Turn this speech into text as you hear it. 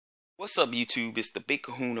What's up, YouTube? It's the Big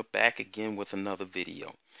Kahuna back again with another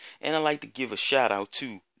video. And I'd like to give a shout out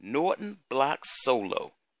to Norton Block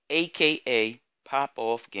Solo, aka Pop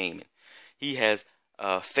Off Gaming. He has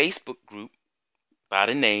a Facebook group by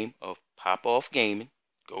the name of Pop Off Gaming.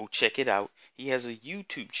 Go check it out. He has a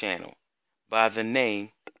YouTube channel by the name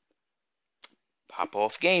Pop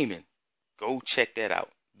Off Gaming. Go check that out.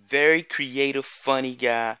 Very creative, funny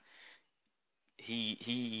guy.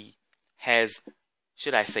 He has,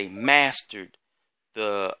 should I say, mastered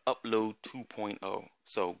the Upload 2.0.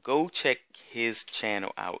 So go check his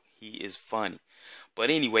channel out. He is funny. But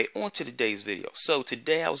anyway, on to today's video. So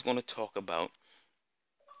today I was going to talk about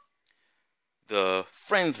the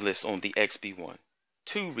friends list on the XB1.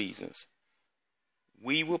 Two reasons.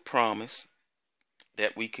 We were promised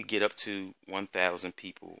that we could get up to 1,000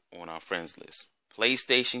 people on our friends list.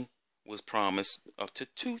 PlayStation was promised up to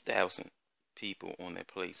 2,000 people on that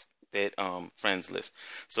friends list.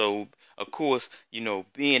 So of course,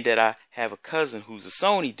 being that I have a cousin who's a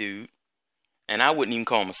Sony dude, and I wouldn't even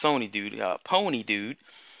call him a Sony dude, a pony dude,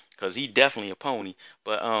 because he definitely a pony.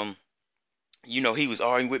 But he was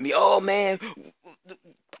arguing with me. Oh man,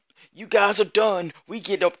 you guys are done. We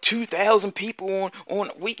get up 2,000 people on.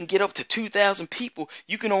 We can get up to 2,000 people.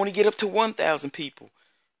 You can only get up to 1,000 people.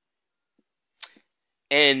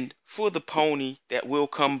 And for the pony that will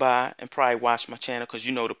come by and probably watch my channel, because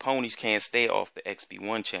the ponies can't stay off the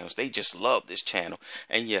XB1 channels. They just love this channel.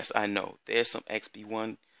 And yes, I know there's some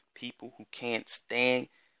XB1 people who can't stand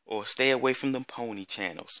or stay away from them pony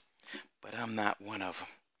channels. But I'm not one of them.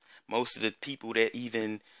 Most of the people that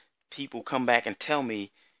people come back and tell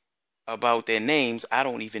me about their names, I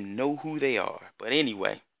don't even know who they are. But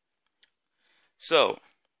anyway, so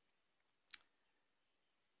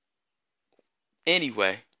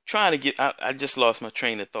trying to get, I just lost my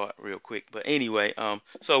train of thought real quick. But anyway,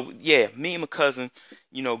 so yeah, me and my cousin,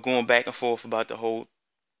 going back and forth about the whole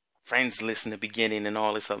friends list in the beginning and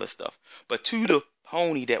all this other stuff. But to the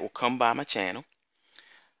pony that will come by my channel,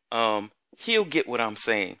 he'll get what I'm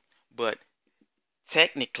saying. But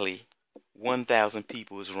technically, 1,000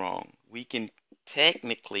 people is wrong. We can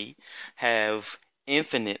technically have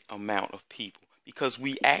infinite amount of people, because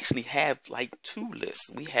we actually have like two lists.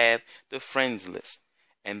 We have the friends list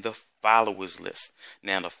and the followers list.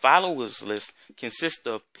 Now, the followers list consists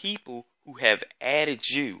of people who have added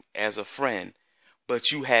you as a friend,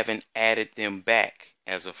 but you haven't added them back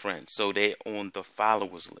as a friend. So they're on the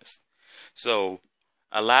followers list. So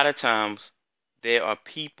a lot of times there are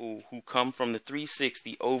people who come from the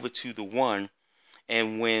 360 over to the one,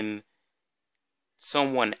 and when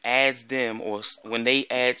someone adds them, or when they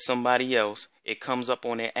add somebody else, it comes up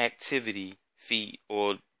on their activity feed,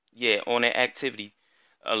 or on their activity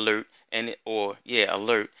alert,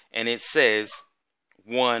 alert, and it says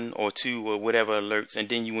 1 or 2 or whatever alerts, and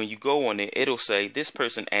then when you go on there, it'll say this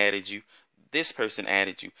person added you, this person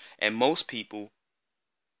added you, and most people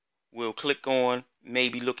will click on,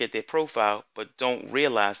 maybe look at their profile, but don't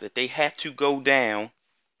realize that they have to go down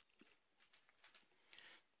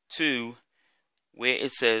to where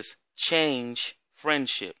it says change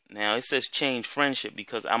friendship. Now it says change friendship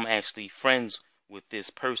because I'm actually friends with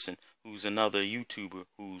this person who's another YouTuber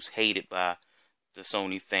who's hated by the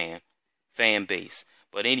Sony fan base.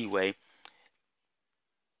 But anyway,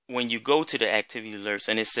 when you go to the activity alerts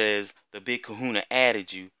and it says the Big Kahuna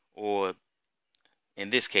added you, or in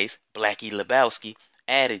this case Blackie Lebowski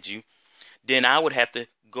added you, then I would have to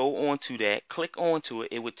go onto that, click onto it.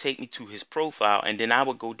 It would take me to his profile, and then I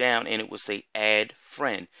would go down and it would say add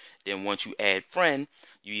friend. Then once you add friend,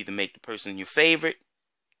 you either make the person your favorite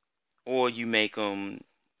or you make them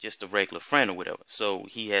just a regular friend or whatever. So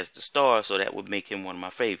he has the star, so that would make him one of my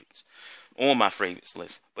favorites on my favorites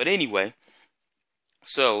list. But anyway,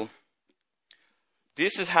 so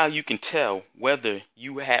this is how you can tell whether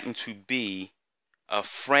you happen to be a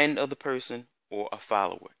friend of the person or a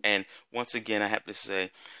follower. And once again, I have to say,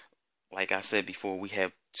 like I said before, we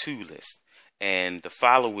have two lists, and the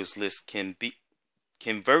followers list can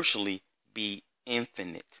virtually be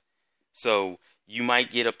infinite. So you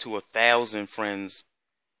might get up to 1,000 friends,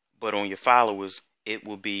 but on your followers, it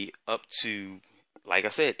will be up to, like I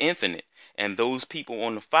said, infinite. And those people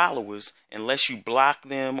on the followers, unless you block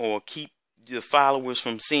them or keep the followers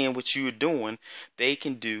from seeing what you're doing, they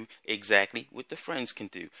can do exactly what the friends can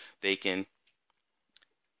do. They can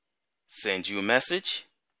send you a message.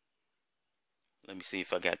 Let me see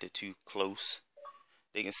if I got that too close.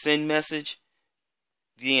 They can send message,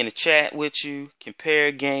 be in a chat with you,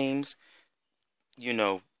 compare games.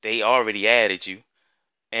 They already added you,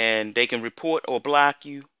 and they can report or block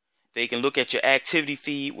you. They can look at your activity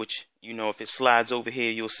feed, which, if it slides over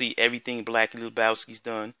here, you'll see everything Blackie Lebowski's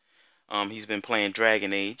done. He's been playing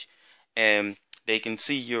Dragon Age, and they can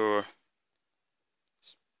see your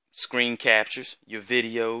screen captures, your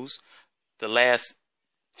videos, the last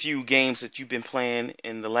few games that you've been playing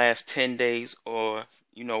in the last 10 days, or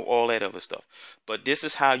all that other stuff. But this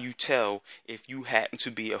is how you tell if you happen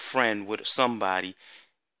to be a friend with somebody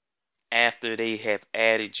after they have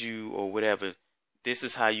added you or whatever. This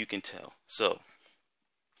is how you can tell. So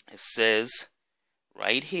it says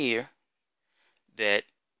right here that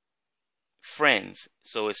friends.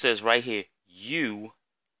 So it says right here, you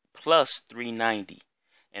plus 390.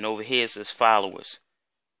 And over here it says followers,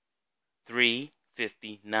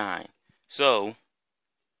 359. So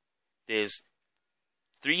there's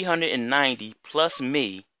 390 plus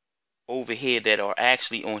me over here that are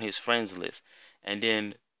actually on his friends list. And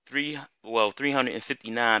then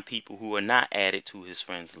 359 people who are not added to his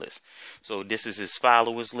friends list. So this is his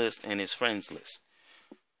followers list and his friends list.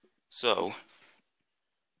 So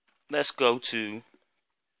let's go to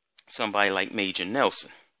somebody like Major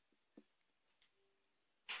Nelson.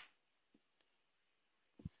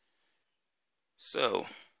 So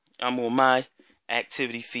I'm on my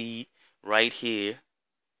activity feed right here.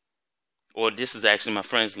 Or this is actually my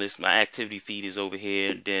friends list. My activity feed is over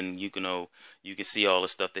here. Then you can see all the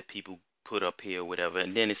stuff that people put up here or whatever.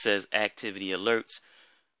 And then it says activity alerts,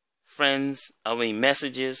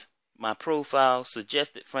 messages, my profile,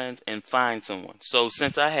 suggested friends, and find someone. So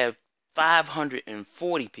since I have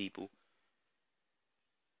 540 people,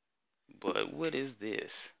 but what is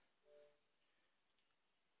this?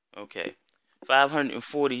 Okay,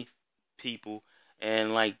 540 people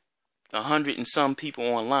and like 100 and some people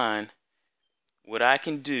online. What I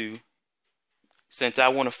can do, since I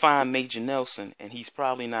want to find Major Nelson and he's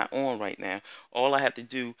probably not on right now, all I have to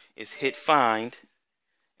do is hit find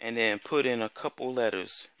and then put in a couple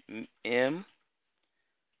letters, M,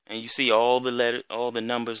 and you see all the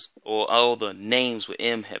numbers or all the names with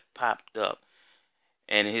M have popped up,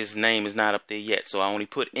 and his name is not up there yet. So I only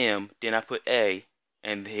put M, then I put A,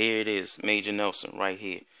 and here it is, Major Nelson right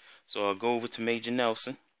here. So I'll go over to Major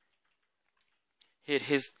Nelson, hit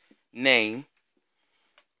his name,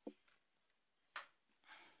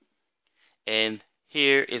 and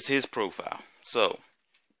here is his profile. So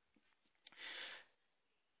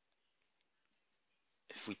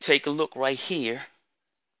if we take a look right here,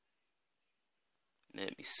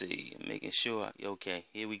 let me see, I'm making sure. Okay,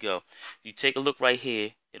 here we go. If you take a look right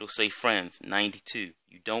here, it'll say friends 92.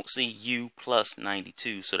 You don't see you plus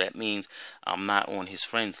 92, so that means I'm not on his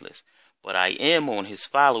friends list. But I am on his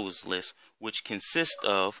followers list, which consists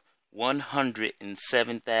of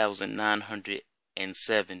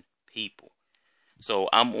 107,907 people. So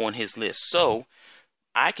I'm on his list. So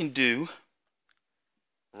I can do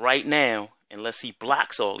right now, unless he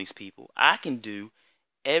blocks all these people, I can do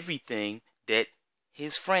everything that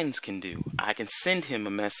his friends can do. I can send him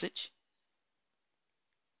a message.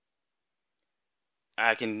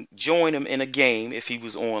 I can join him in a game if he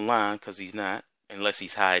was online, because he's not, unless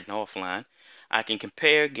he's hiding offline. I can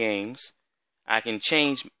compare games. I can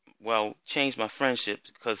change my friendship,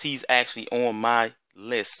 because he's actually on my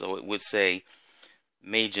list. So it would say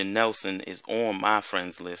Major Nelson is on my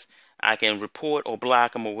friends list. I can report or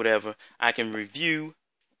block him or whatever. I can review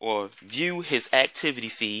or view his activity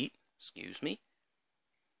feed. Excuse me.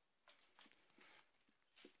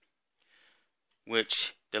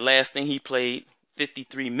 Which the last thing he played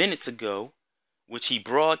 53 minutes ago, which he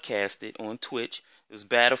broadcasted on Twitch, it was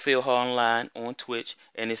Battlefield Hardline on Twitch,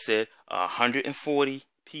 and it said 140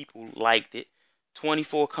 people liked it,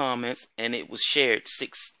 24 comments, and it was shared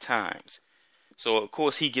 6 times. So of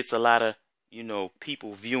course he gets a lot of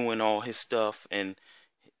people viewing all his stuff and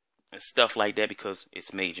stuff like that, because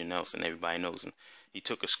it's Major Nelson. Everybody knows him. He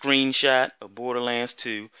took a screenshot of Borderlands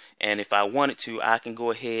 2, and if I wanted to, I can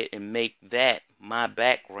go ahead and make that my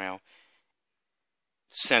background,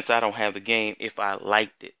 since I don't have the game, if I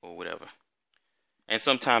liked it or whatever. And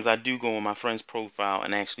sometimes I do go on my friend's profile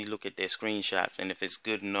and actually look at their screenshots, and if it's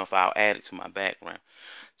good enough, I'll add it to my background.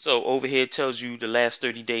 So over here it tells you the last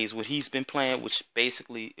 30 days what he's been playing, which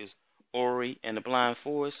basically is Ori and the Blind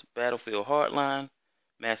Forest, Battlefield Hardline,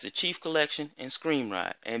 Master Chief Collection, and Scream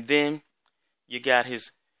Ride. And then you got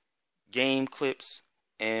his game clips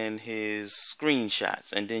and his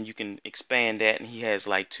screenshots, and then you can expand that, and he has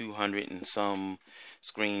like 200 and some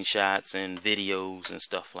screenshots and videos and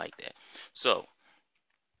stuff like that. So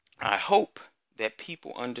I hope that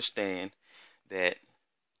people understand that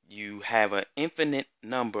you have an infinite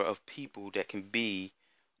number of people that can be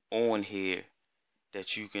on here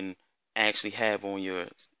that you can actually have on your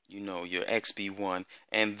your XB1,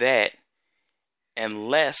 and that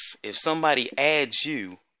unless if somebody adds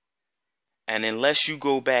you And unless you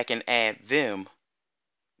go back and add them,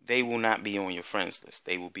 they will not be on your friends list.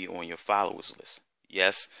 They will be on your followers list.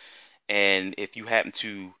 Yes. And if you happen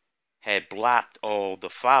to had blocked all the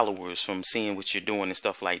followers from seeing what you're doing and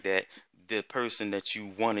stuff like that, the person that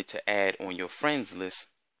you wanted to add on your friends list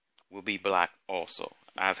will be blocked also.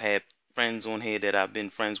 I've had friends on here that I've been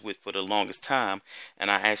friends with for the longest time,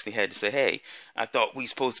 and I actually had to say, hey, I thought we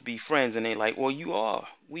supposed to be friends. And they're like, well,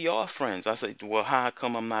 we are friends. I said, well, how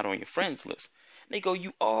come I'm not on your friends list? And they go,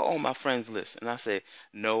 you are on my friends list. And I said,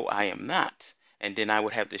 no, I am not. And then I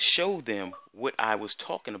would have to show them what I was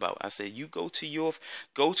talking about. I said, you go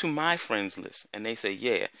to my friends list. And they say,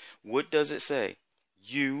 yeah. What does it say?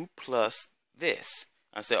 You plus this.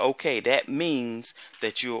 I said, okay, that means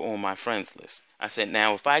that you're on my friends list. I said,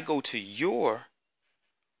 now if I go to your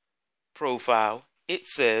profile, it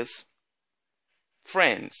says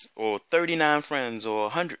friends or 39 friends or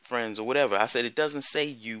 100 friends or whatever. I said, it doesn't say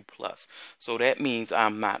you plus. So that means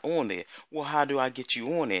I'm not on there. Well, how do I get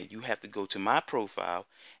you on there? You have to go to my profile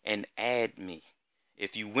and add me.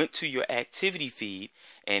 If you went to your activity feed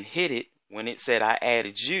and hit it when it said I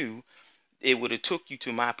added you, it would have took you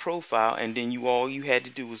to my profile, and then all you had to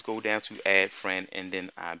do was go down to add friend, and then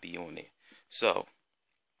I'd be on there. So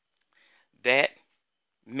that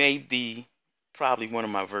may be probably one of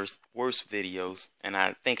my worst videos, and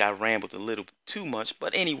I think I rambled a little too much,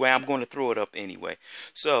 but anyway, I'm going to throw it up anyway.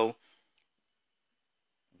 So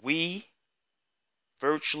we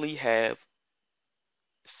virtually have,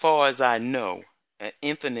 as far as I know, an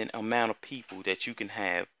infinite amount of people that you can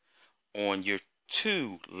have on your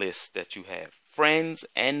two lists that you have, friends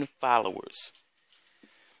and followers.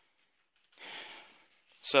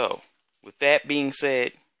 So with that being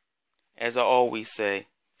said, as I always say,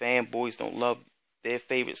 fanboys don't love their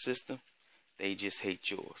favorite system, they just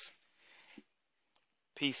hate yours.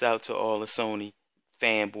 Peace out to all the Sony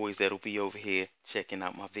fanboys that'll be over here checking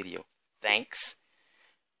out my video. Thanks.